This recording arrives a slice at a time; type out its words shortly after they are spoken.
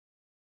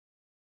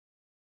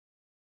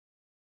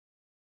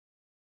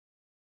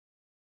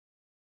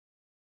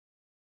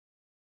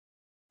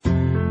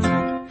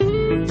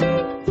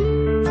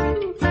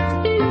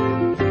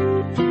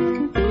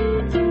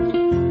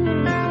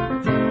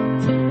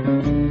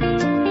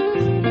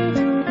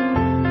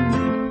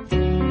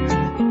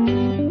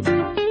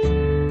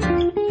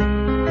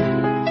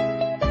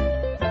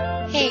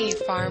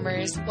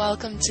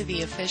welcome to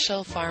the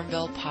official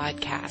FarmVille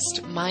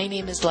Podcast. My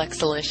name is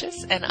Lexalicious,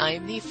 and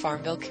I'm the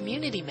FarmVille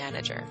Community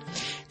Manager.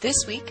 This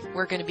week,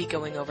 we're going to be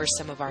going over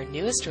some of our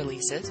newest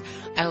releases.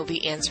 I will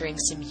be answering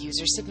some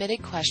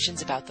user-submitted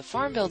questions about the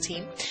FarmVille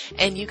team,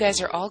 and you guys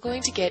are all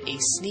going to get a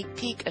sneak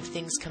peek of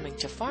things coming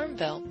to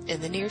FarmVille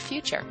in the near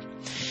future.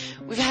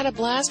 We've had a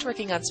blast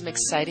working on some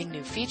exciting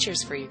new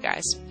features for you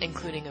guys,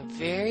 including a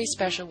very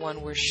special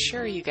one we're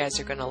sure you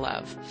guys are going to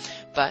love.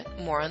 But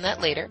more on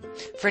that later.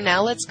 For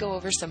now, let's go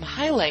over some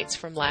highlights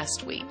from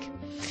last week.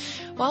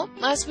 Well,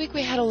 last week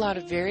we had a lot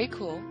of very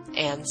cool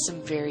and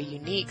some very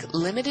unique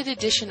limited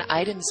edition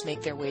items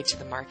make their way to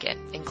the market,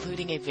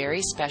 including a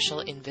very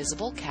special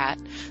invisible cat,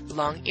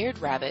 long-eared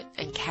rabbit,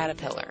 and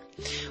caterpillar.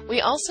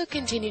 We also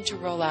continued to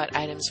roll out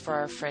items for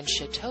our French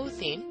Chateau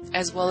theme,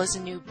 as well as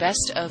a new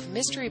Best of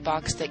mystery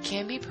box that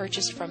can be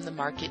purchased from the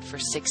market for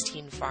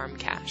 16 farm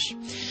cash.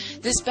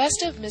 This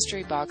Best of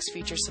mystery box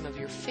features some of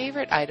your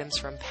favorite items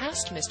from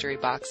past mystery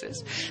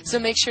boxes, so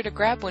make sure to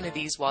grab one of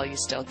these while you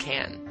still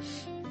can.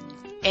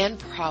 And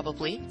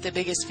probably the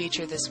biggest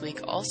feature this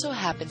week also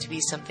happened to be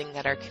something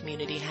that our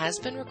community has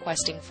been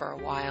requesting for a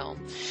while.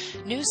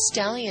 New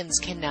stallions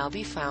can now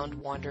be found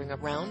wandering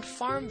around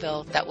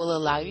FarmVille that will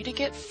allow you to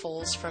get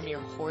foals from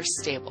your horse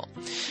stable.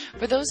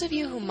 For those of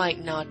you who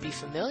might not be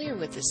familiar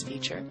with this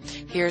feature,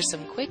 here are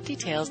some quick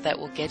details that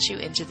will get you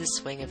into the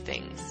swing of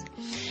things.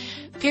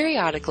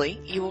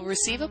 Periodically, you will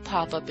receive a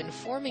pop-up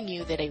informing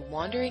you that a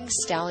wandering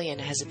stallion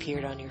has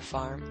appeared on your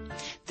farm.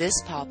 This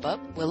pop-up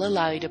will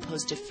allow you to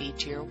post a feed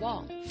to your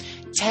wall.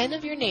 10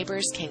 of your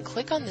neighbors can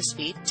click on this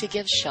feed to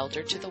give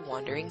shelter to the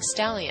wandering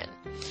stallion.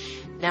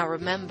 Now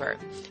remember,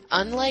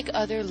 unlike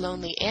other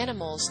lonely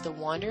animals, the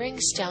wandering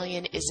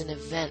stallion is an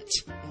event,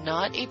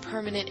 not a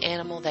permanent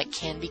animal that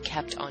can be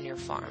kept on your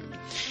farm.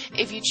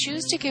 If you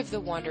choose to give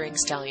the wandering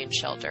stallion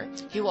shelter,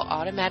 he will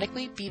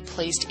automatically be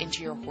placed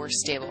into your horse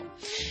stable.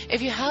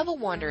 If you have a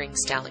wandering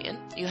stallion,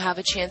 you have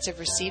a chance of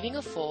receiving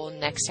a foal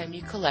next time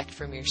you collect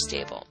from your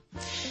stable.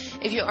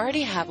 If you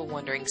already have a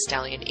wandering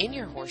stallion in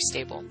your horse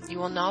stable, you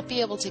will not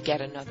be able to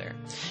get another.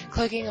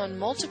 Clicking on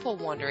multiple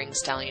wandering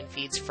stallion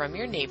feeds from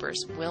your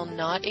neighbors will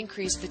not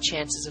increase the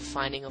chances of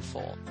finding a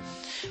foal.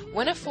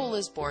 When a foal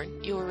is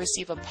born, you will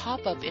receive a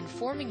pop-up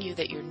informing you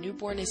that your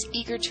newborn is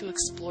eager to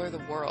explore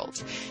the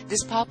world.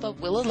 This pop-up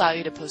will allow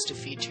you to post a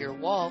feed to your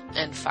wall,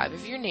 and 5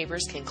 of your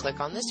neighbors can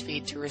click on this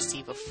feed to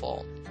receive a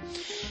foal.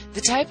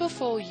 The type of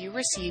foal you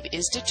receive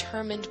is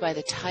determined by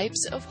the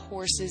types of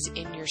horses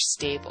in your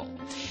stable.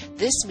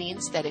 This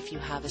means that if you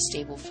have a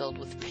stable filled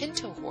with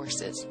pinto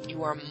horses,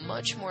 you are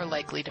much more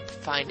likely to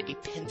find a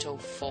pinto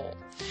foal.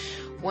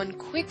 One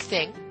quick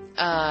thing,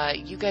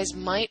 you guys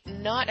might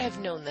not have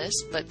known this,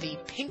 but the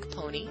pink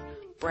pony,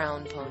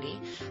 brown pony,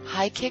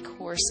 high kick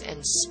horse,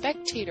 and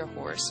spectator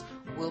horse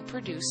will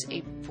produce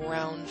a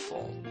brown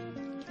foal.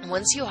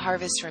 Once you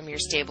harvest from your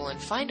stable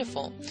and find a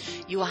foal,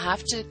 you will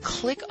have to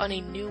click on a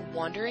new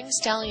wandering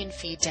stallion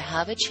feed to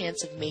have a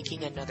chance of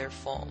making another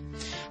foal.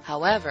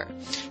 However,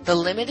 the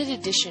limited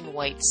edition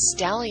white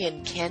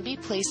stallion can be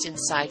placed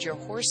inside your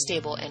horse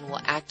stable and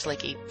will act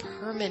like a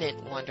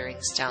permanent wandering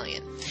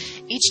stallion.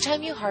 Each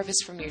time you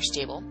harvest from your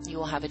stable, you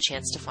will have a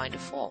chance to find a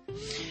foal.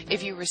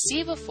 If you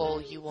receive a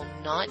foal, you will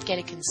not get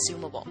a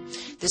consumable.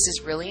 This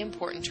is really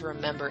important to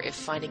remember if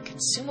finding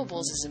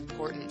consumables is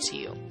important to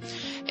you.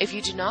 If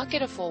you do not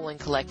get a foal when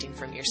collecting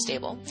from your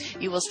stable,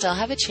 you will still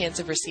have a chance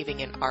of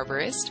receiving an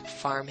arborist,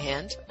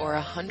 farmhand, or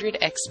 100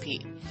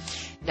 XP.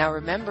 Now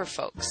remember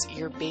folks,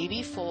 your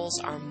baby foals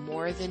are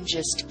more than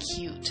just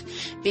cute.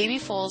 Baby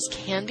foals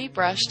can be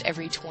brushed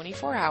every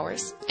 24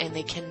 hours, and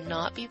they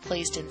cannot be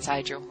placed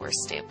inside your horse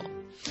stable.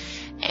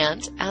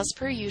 And, as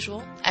per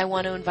usual, I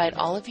want to invite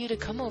all of you to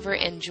come over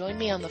and join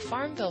me on the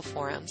FarmVille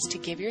forums to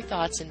give your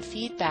thoughts and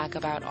feedback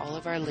about all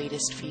of our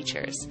latest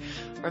features.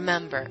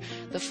 Remember,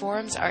 the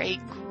forums are a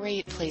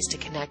great place to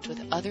connect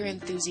with other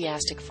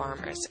enthusiastic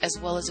farmers, as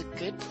well as a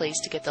good place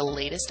to get the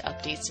latest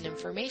updates and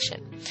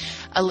information.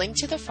 A link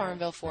to the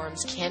FarmVille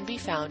forums can be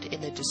found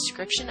in the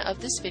description of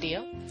this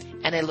video,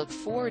 and I look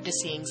forward to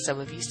seeing some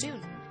of you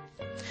soon.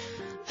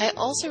 I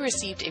also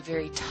received a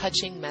very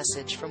touching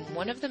message from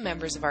one of the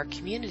members of our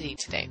community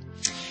today.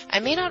 I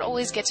may not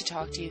always get to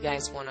talk to you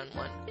guys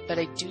one-on-one, but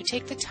I do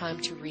take the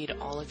time to read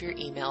all of your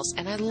emails,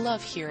 and I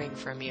love hearing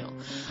from you.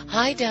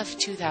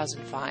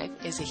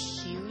 HighDef2005 is a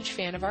huge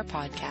fan of our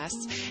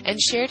podcasts and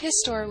shared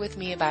his story with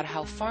me about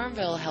how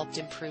FarmVille helped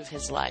improve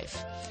his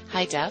life.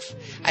 Hi Def,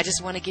 I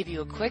just want to give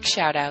you a quick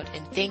shout out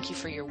and thank you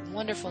for your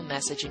wonderful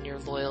message and your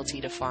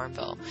loyalty to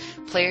FarmVille.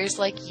 Players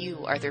like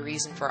you are the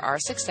reason for our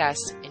success,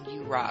 and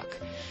you rock.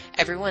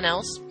 Everyone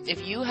else,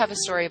 if you have a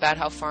story about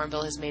how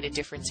FarmVille has made a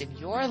difference in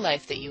your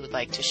life that you would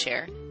like to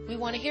share, we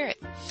want to hear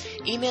it.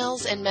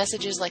 Emails and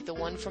messages like the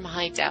one from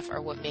High Def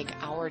are what make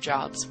our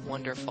jobs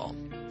wonderful.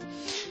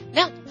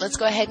 Now, let's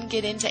go ahead and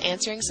get into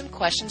answering some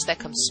questions that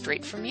come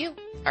straight from you,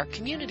 our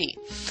community.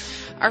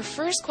 Our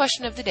first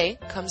question of the day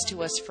comes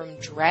to us from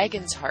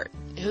Dragon's Heart,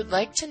 who'd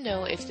like to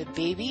know if the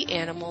baby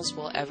animals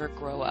will ever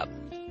grow up.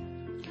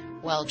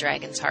 Well,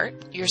 Dragon's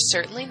Heart, you're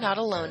certainly not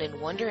alone in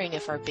wondering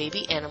if our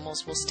baby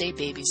animals will stay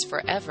babies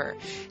forever,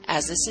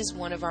 as this is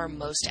one of our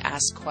most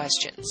asked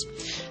questions.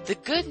 The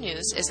good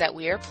news is that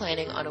we are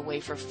planning on a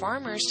way for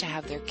farmers to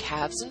have their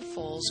calves and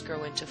foals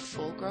grow into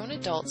full-grown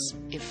adults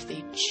if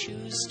they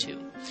choose to.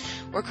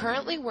 We're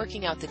currently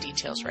working out the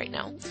details right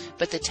now,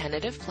 but the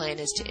tentative plan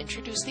is to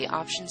introduce the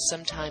option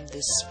sometime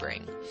this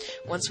spring.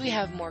 Once we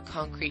have more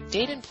concrete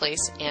date in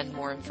place and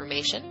more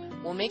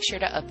information, we'll make sure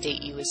to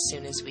update you as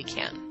soon as we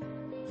can.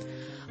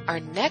 Our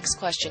next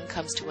question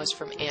comes to us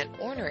from Aunt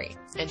Ornery,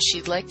 and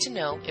she'd like to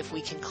know if we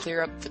can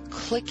clear up the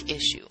click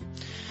issue.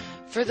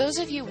 For those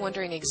of you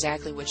wondering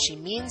exactly what she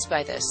means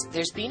by this,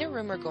 there's been a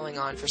rumor going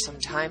on for some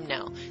time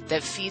now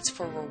that feeds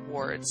for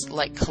rewards,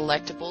 like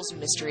collectibles,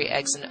 mystery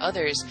eggs, and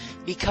others,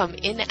 become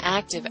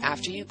inactive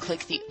after you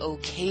click the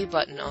OK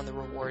button on the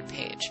reward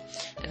page.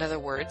 In other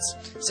words,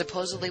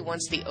 supposedly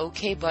once the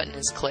OK button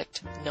is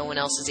clicked, no one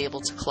else is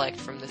able to collect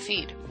from the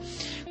feed.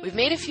 We've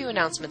made a few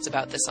announcements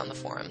about this on the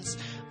forums,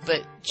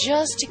 but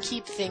just to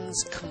keep things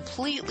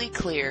completely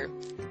clear,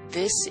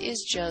 this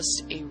is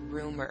just a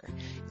rumor.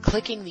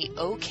 Clicking the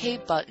OK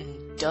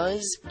button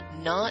does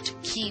not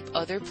keep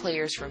other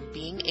players from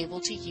being able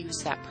to use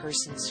that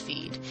person's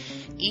feed.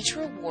 Each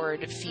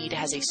reward feed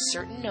has a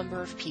certain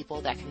number of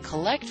people that can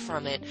collect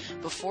from it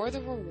before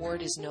the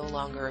reward is no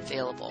longer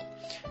available.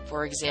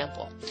 For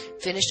example,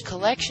 finished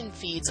collection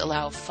feeds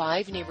allow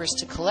 5 neighbors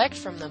to collect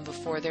from them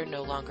before they're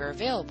no longer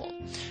available.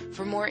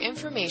 For more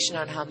information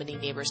on how many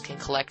neighbors can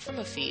collect from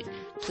a feed,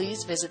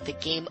 please visit the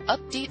Game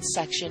Updates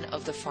section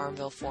of the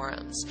FarmVille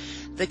forums.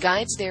 The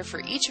guides there for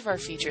each of our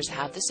features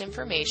have this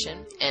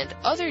information and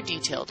other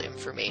detailed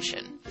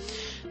information.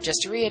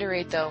 Just to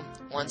reiterate though,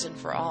 once and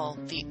for all,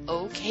 the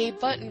OK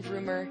button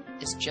rumor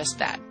is just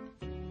that,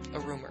 a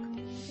rumor.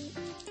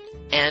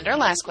 And our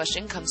last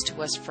question comes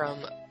to us from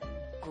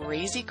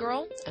Crazy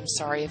Girl. I'm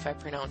sorry if I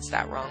pronounced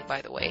that wrong,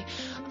 by the way.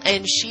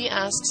 And she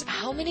asks,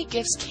 how many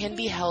gifts can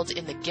be held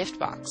in the gift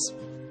box?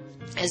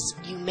 As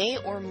you may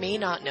or may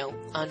not know,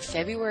 on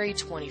February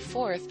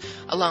 24th,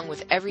 along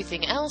with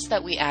everything else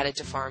that we added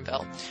to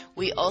FarmVille,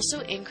 we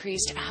also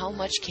increased how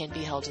much can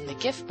be held in the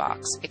gift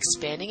box,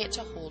 expanding it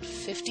to hold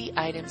 50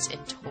 items in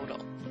total.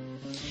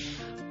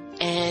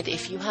 And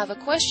if you have a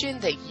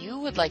question that you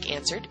would like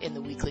answered in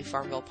the weekly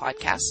FarmVille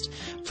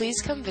podcast, please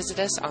come visit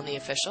us on the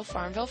official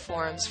FarmVille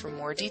forums for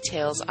more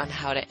details on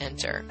how to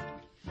enter.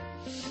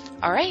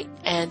 All right,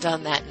 and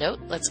on that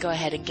note, let's go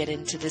ahead and get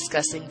into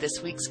discussing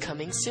this week's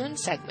Coming Soon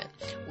segment.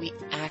 We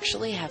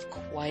actually have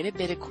quite a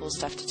bit of cool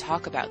stuff to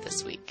talk about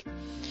this week.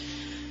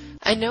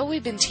 I know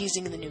we've been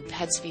teasing the new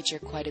pets feature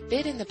quite a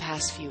bit in the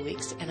past few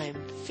weeks, and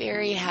I'm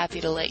very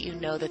happy to let you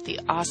know that the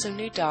awesome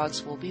new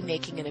dogs will be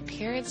making an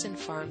appearance in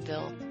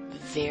FarmVille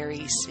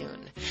very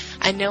soon.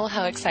 I know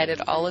how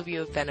excited all of you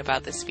have been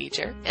about this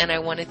feature, and I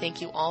want to thank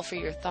you all for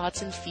your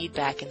thoughts and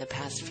feedback in the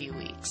past few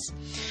weeks.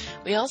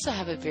 We also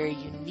have a very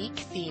unique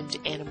themed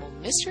animal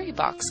mystery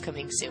box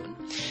coming soon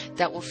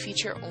that will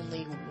feature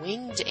only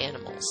winged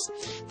animals.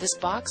 This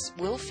box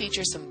will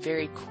feature some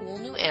very cool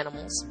new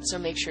animals, so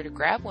make sure to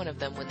grab one of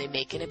them when they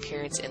make an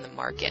appearance in the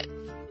market.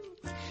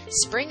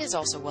 Spring is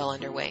also well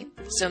underway,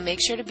 so make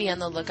sure to be on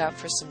the lookout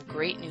for some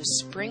great new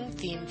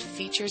spring-themed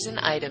features and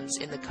items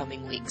in the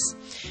coming weeks.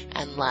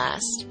 And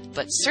last,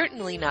 but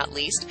certainly not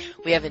least,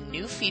 we have a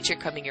new feature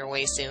coming your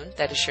way soon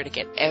that is sure to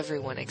get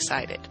everyone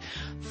excited.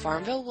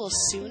 FarmVille will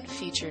soon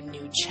feature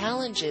new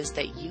challenges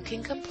that you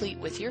can complete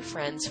with your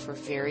friends for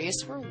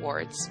various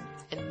rewards,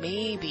 and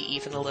maybe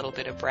even a little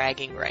bit of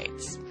bragging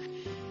rights.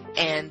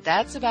 And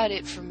that's about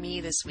it for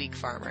me this week,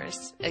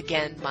 farmers.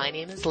 Again, my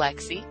name is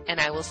Lexi, and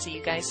I will see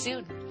you guys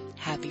soon.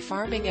 Happy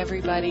farming,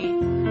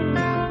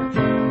 everybody!